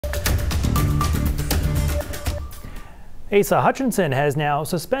Asa Hutchinson has now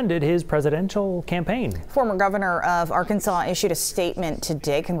suspended his presidential campaign. Former governor of Arkansas issued a statement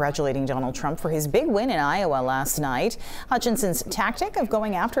today congratulating Donald Trump for his big win in Iowa last night. Hutchinson's tactic of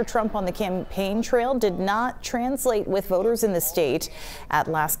going after Trump on the campaign trail did not translate with voters in the state. At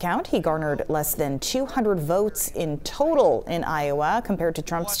last count, he garnered less than 200 votes in total in Iowa compared to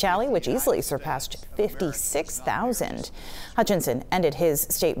Trump's tally, which easily surpassed 56,000. Hutchinson ended his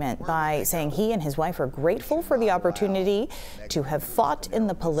statement by saying he and his wife are grateful for the opportunity to have fought in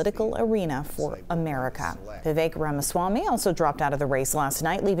the political arena for America. Vivek Ramaswamy also dropped out of the race last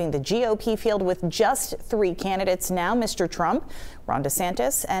night, leaving the GOP field with just 3 candidates now: Mr. Trump, Ron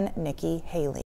DeSantis, and Nikki Haley.